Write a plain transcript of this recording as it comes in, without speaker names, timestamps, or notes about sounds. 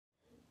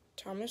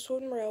Thomas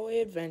Wooden Railway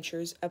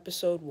Adventures,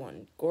 Episode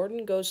 1,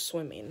 Gordon Goes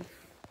Swimming.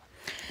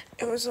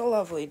 It was a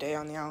lovely day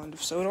on the island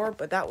of Sodor,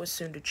 but that was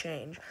soon to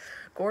change.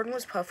 Gordon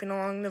was puffing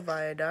along the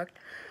viaduct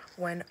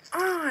when,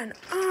 on,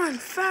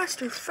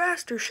 faster,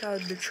 faster,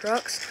 shouted the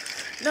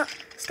trucks. No,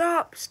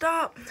 stop,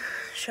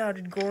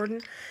 shouted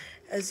Gordon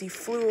as he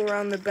flew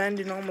around the bend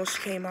and almost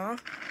came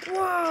off.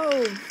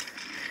 Whoa!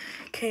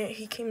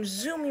 He came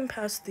zooming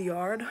past the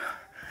yard.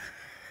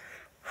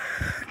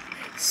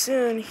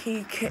 Soon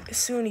he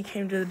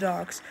came to the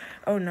docks.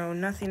 Oh no,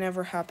 nothing good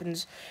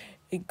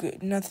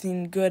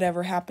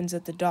ever happens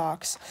at the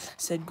docks,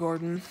 said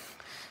Gordon.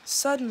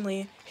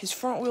 Suddenly, his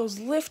front wheels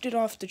lifted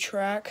off the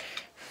track,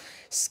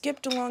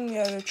 skipped along the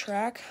other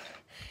track,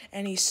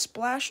 and he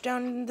splashed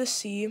down into the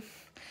sea,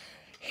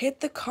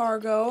 hit the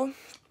cargo,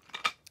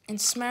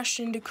 and smashed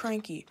into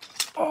Cranky.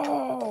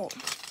 Oh!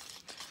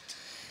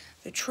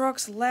 The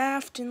trucks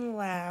laughed and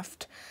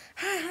laughed.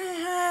 Ha ha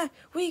ha!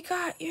 We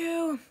got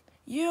you!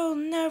 You'll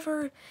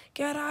never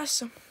get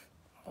us.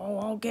 Oh,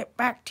 I'll get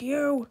back to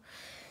you.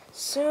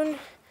 Soon,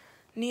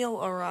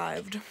 Neil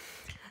arrived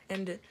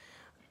and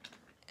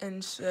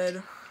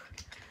said,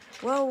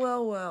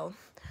 Well.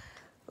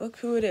 Look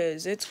who it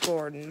is. It's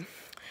Gordon.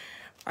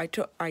 I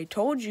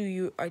told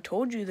you the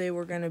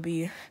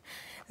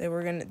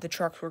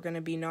trucks were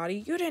gonna be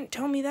naughty. You didn't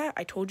tell me that.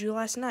 I told you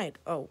last night.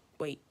 Oh,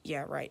 wait,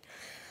 yeah, right.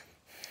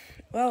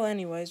 Well,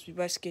 anyways, we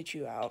best get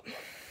you out.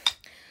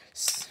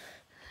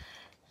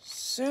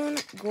 Soon,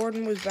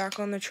 Gordon was back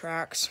on the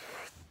tracks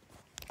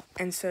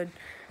and said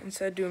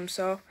to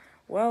himself,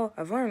 well,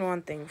 I've learned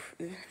one thing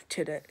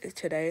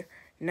today.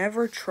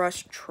 Never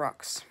trust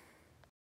trucks.